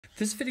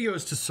This video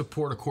is to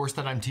support a course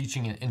that I'm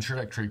teaching in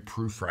introductory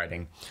proof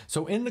writing.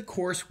 So in the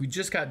course, we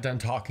just got done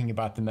talking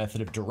about the method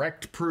of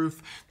direct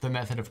proof, the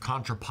method of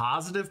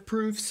contrapositive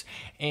proofs,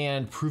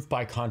 and proof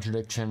by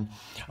contradiction,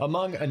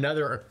 among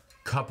another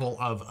couple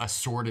of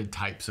assorted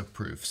types of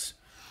proofs.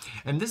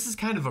 And this is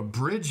kind of a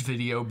bridge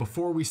video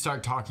before we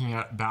start talking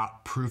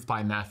about proof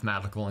by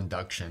mathematical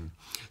induction.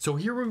 So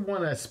here we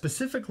want to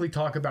specifically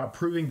talk about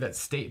proving that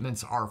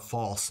statements are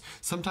false,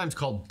 sometimes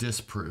called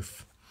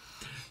disproof.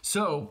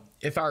 So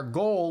if our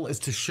goal is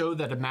to show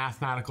that a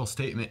mathematical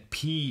statement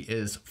P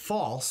is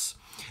false,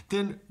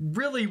 then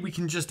really we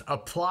can just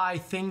apply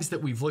things that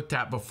we've looked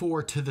at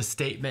before to the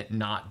statement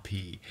not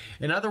P.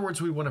 In other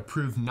words, we want to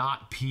prove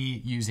not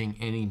P using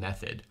any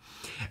method.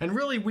 And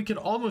really we could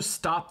almost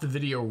stop the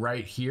video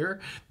right here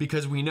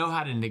because we know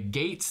how to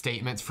negate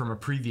statements from a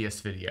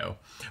previous video.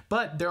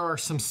 But there are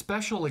some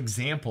special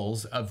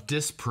examples of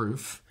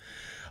disproof,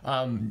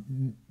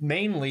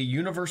 mainly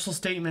universal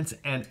statements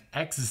and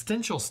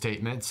existential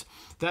statements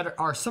that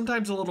are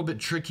sometimes a little bit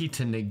tricky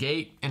to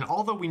negate. And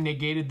although we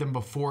negated them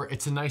before,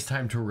 it's a nice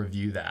time to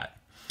review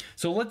that.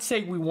 So let's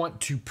say we want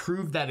to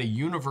prove that a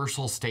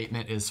universal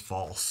statement is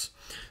false.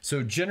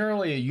 So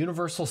generally a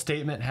universal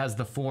statement has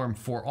the form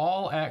for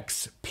all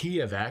x, P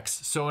of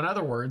x. So in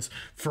other words,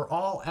 for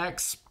all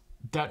x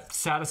that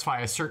satisfy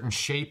a certain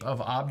shape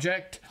of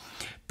object,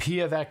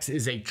 P of x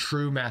is a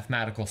true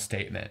mathematical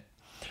statement.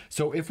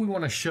 So if we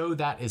want to show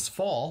that is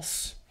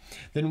false,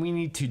 then we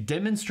need to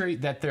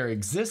demonstrate that there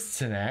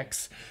exists an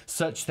x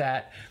such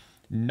that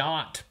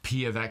not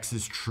P of x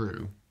is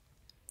true.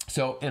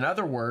 So in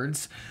other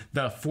words,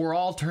 the for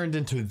all turned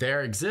into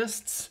there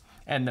exists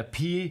and the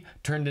P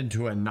turned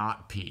into a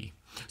not P.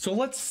 So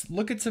let's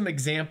look at some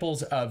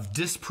examples of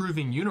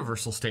disproving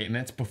universal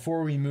statements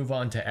before we move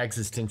on to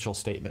existential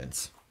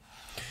statements.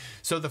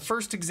 So the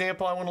first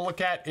example I want to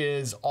look at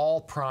is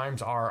all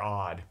primes are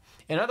odd.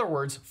 In other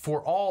words,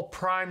 for all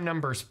prime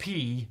numbers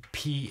P,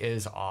 P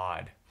is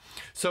odd.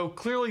 So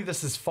clearly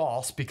this is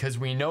false because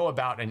we know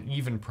about an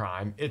even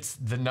prime. It's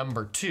the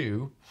number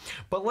 2.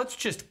 But let's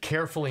just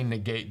carefully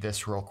negate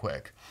this real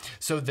quick.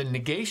 So the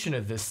negation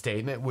of this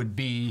statement would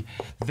be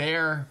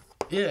there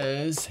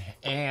is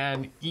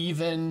an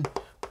even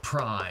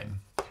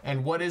prime.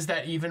 And what is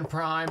that even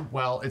prime?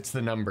 Well, it's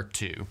the number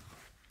 2.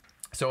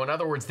 So in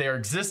other words, there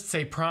exists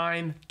a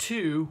prime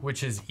 2,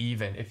 which is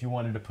even, if you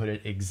wanted to put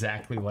it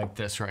exactly like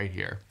this right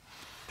here.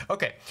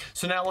 Okay,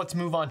 so now let's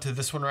move on to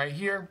this one right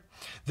here.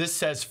 This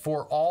says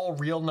for all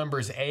real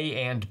numbers A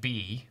and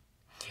B,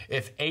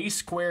 if A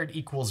squared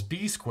equals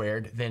B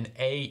squared, then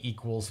A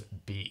equals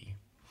B.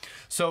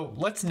 So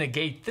let's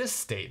negate this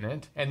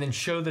statement and then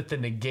show that the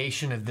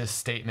negation of this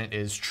statement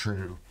is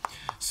true.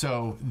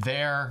 So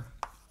there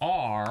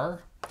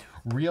are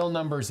real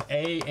numbers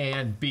A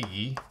and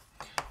B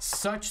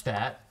such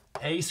that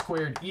A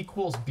squared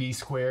equals B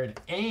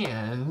squared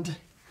and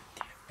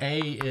A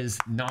is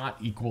not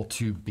equal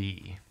to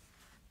B.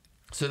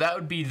 So that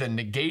would be the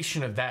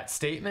negation of that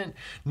statement.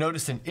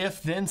 Notice an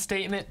if-then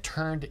statement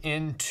turned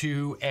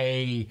into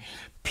a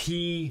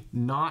P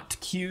not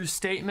Q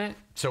statement.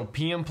 So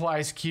P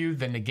implies Q,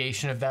 the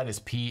negation of that is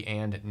P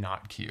and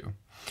not Q.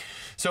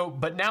 So,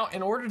 but now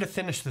in order to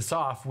finish this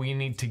off, we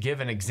need to give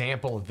an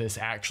example of this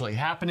actually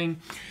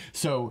happening.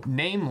 So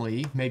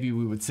namely, maybe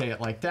we would say it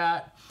like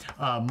that,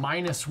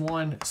 minus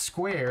 1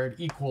 squared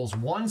equals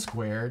 1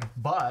 squared,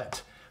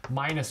 but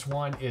minus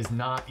 1 is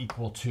not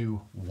equal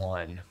to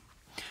 1.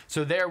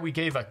 So there we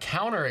gave a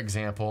counter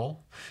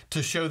example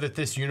to show that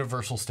this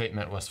universal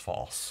statement was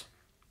false.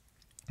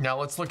 Now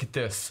let's look at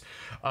this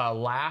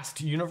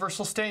last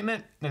universal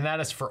statement, and that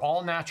is for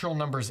all natural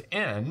numbers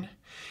n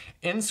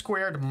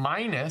squared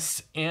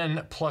minus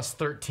n plus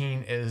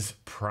 13 is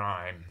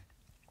prime.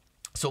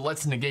 So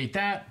let's negate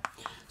that.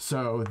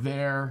 So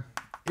there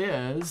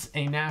is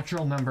a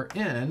natural number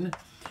n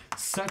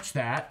such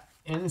that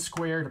n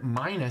squared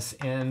minus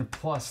n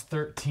plus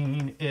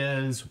 13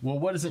 is, well,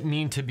 what does it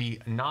mean to be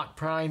not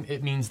prime?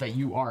 It means that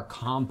you are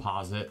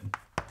composite.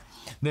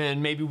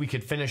 Then maybe we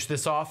could finish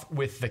this off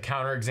with the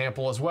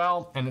counterexample as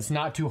well. And it's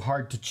not too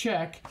hard to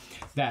check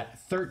that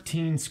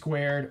 13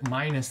 squared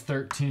minus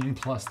 13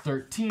 plus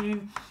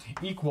 13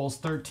 equals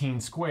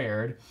 13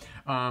 squared,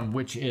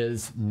 which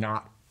is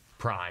not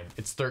prime.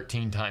 It's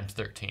 13 times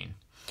 13.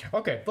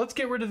 Okay, let's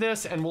get rid of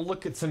this and we'll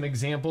look at some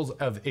examples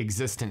of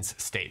existence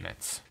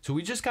statements. So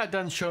we just got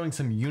done showing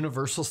some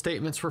universal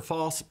statements were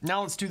false.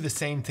 Now let's do the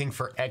same thing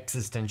for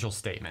existential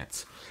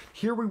statements.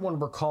 Here we want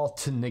to recall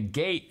to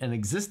negate an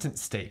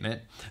existence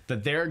statement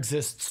that there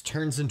exists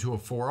turns into a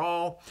for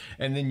all,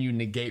 and then you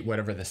negate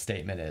whatever the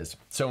statement is.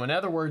 So in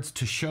other words,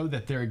 to show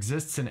that there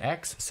exists an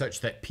x such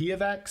that P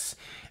of x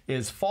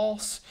is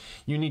false,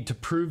 you need to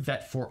prove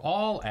that for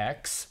all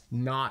x,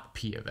 not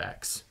P of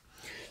x.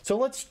 So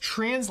let's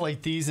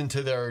translate these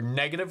into their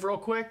negative real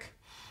quick.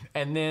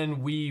 and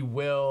then we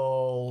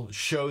will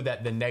show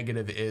that the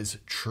negative is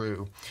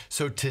true.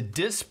 So to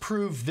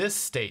disprove this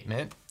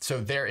statement,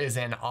 so there is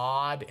an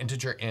odd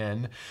integer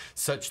n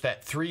such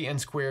that 3n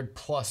squared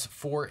plus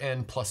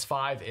 4n plus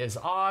 5 is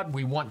odd,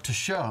 we want to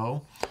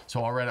show,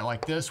 so I'll write it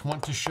like this,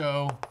 want to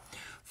show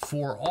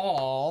for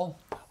all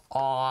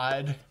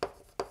odd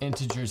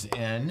integers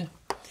n,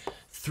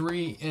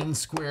 3n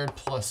squared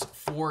plus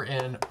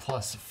 4n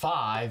plus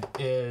 5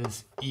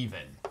 is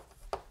even.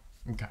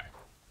 Okay.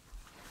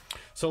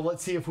 So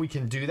let's see if we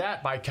can do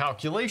that by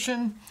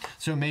calculation.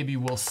 So maybe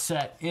we'll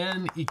set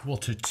n equal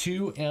to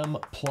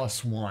 2m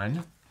plus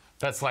 1.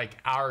 That's like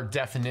our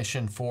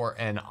definition for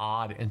an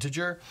odd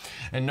integer.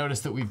 And notice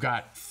that we've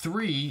got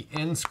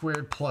 3n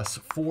squared plus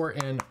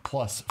 4n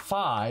plus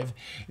 5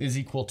 is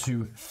equal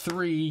to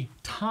 3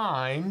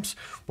 times,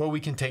 well, we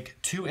can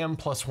take 2m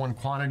plus 1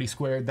 quantity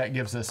squared. That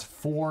gives us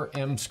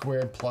 4m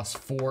squared plus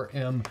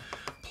 4m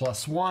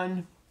plus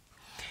 1.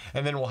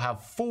 And then we'll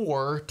have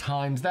 4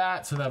 times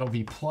that, so that'll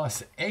be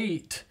plus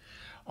 8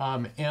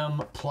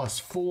 m plus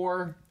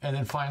 4, and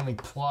then finally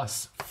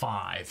plus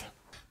 5.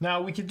 Now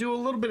we could do a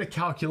little bit of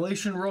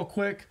calculation real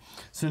quick.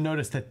 So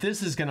notice that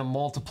this is going to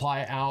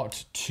multiply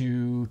out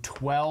to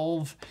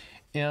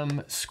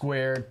 12m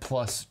squared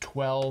plus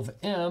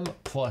 12m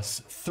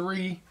plus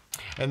 3.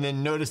 And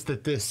then notice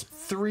that this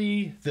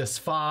 3, this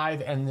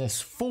 5, and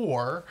this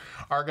 4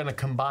 are going to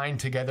combine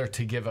together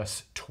to give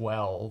us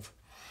 12.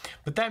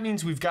 But that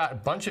means we've got a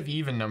bunch of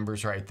even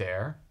numbers right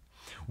there.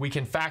 We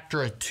can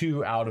factor a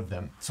 2 out of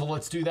them. So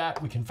let's do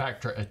that. We can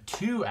factor a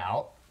 2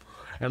 out.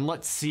 And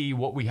let's see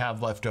what we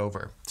have left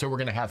over. So we're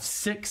gonna have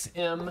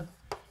 6m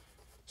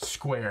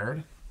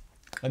squared,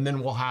 and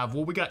then we'll have,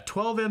 well, we got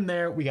 12m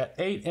there, we got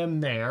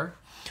 8m there.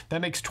 That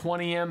makes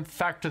 20m,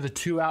 factor the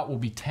 2 out will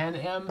be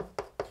 10m,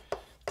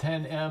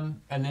 and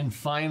then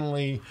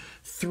finally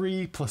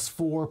 3 plus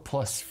 4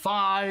 plus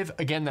 5,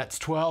 again that's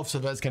 12, so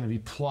that's gonna be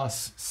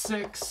plus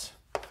 6.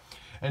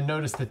 And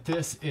notice that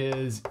this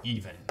is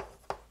even.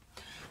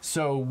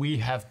 So we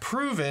have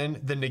proven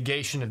the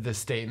negation of this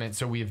statement.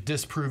 So we have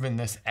disproven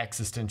this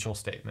existential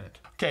statement.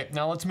 Okay,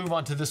 now let's move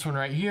on to this one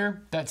right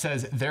here. That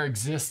says there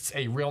exists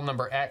a real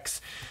number x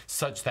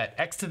such that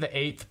x to the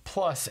 8th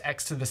plus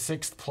x to the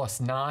 6th plus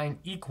 9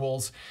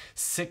 equals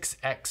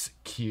 6x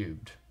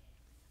cubed.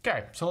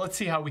 Okay, so let's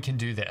see how we can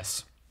do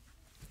this.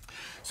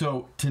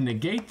 So to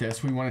negate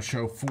this, we want to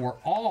show for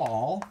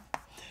all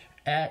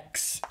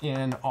x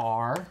in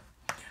R,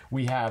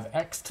 we have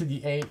x to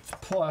the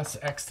 8th plus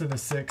x to the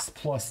 6th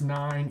plus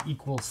 9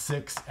 equals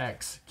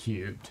 6x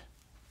cubed.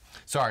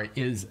 Sorry,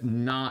 is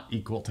not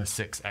equal to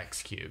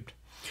 6x cubed.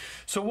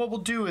 So what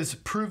we'll do is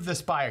prove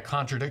this by a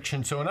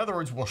contradiction. So in other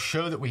words, we'll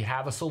show that we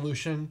have a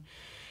solution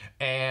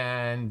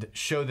and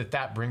show that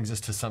that brings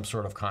us to some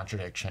sort of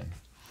contradiction.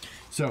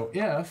 So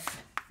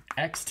if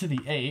x to the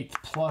 8th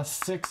plus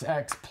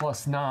 6x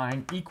plus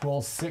 9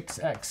 equals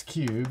 6x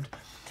cubed,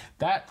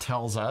 that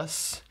tells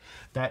us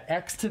that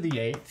x to the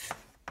 8th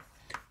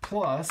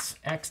plus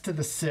x to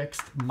the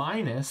 6th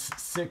minus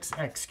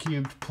 6x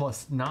cubed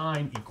plus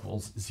 9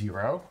 equals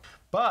 0.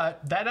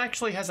 But that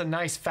actually has a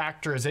nice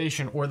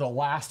factorization, or the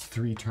last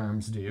 3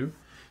 terms do.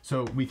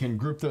 So we can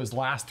group those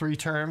last 3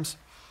 terms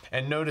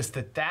and notice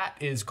that that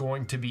is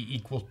going to be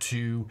equal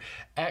to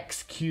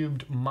x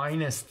cubed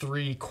minus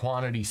 3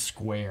 quantity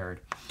squared.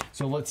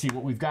 So let's see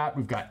what we've got.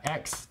 We've got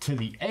x to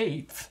the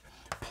 8th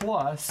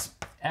plus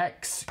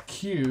x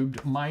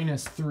cubed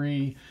minus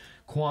 3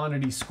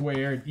 quantity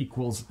squared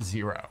equals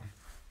 0.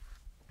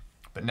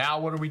 But now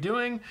what are we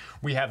doing?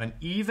 We have an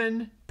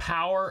even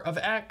power of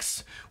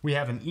x. We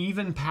have an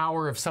even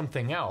power of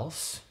something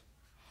else.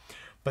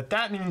 But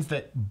that means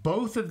that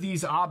both of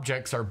these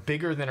objects are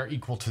bigger than or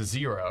equal to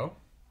 0.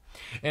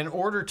 In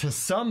order to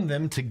sum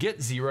them to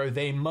get 0,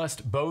 they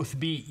must both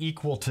be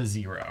equal to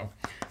 0.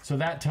 So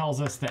that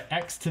tells us that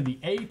x to the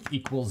 8th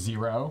equals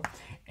 0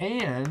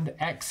 and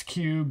x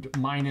cubed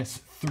minus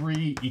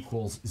 3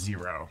 equals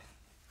 0.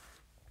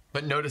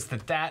 But notice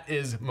that that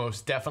is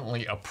most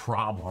definitely a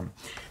problem,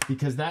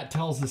 because that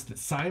tells us that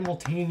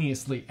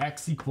simultaneously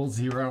x equals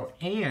 0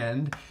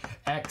 and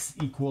x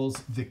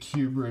equals the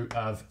cube root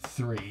of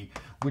 3,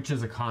 which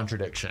is a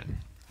contradiction.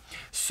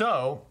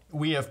 So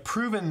we have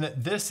proven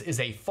that this is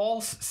a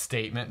false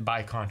statement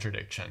by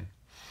contradiction,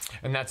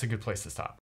 and that's a good place to stop.